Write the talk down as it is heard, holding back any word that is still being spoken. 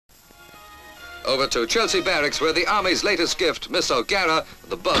Over to Chelsea Barracks, where the Army's latest gift, Miss O'Gara,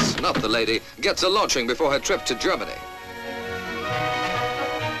 the bus, not the lady, gets a launching before her trip to Germany.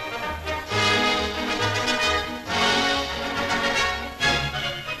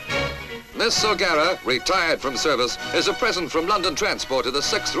 Miss O'Gara, retired from service, is a present from London Transport to the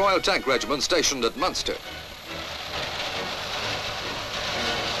 6th Royal Tank Regiment stationed at Munster.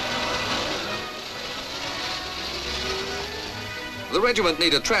 The regiment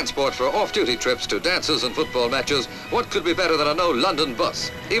needed transport for off-duty trips to dances and football matches. What could be better than a no-London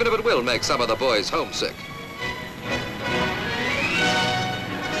bus, even if it will make some of the boys homesick?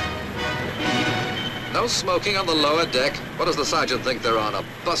 No smoking on the lower deck. What does the sergeant think they're on, a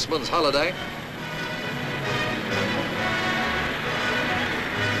busman's holiday?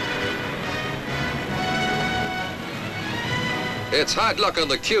 It's hard luck on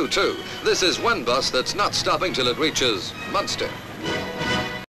the queue, too. This is one bus that's not stopping till it reaches Munster.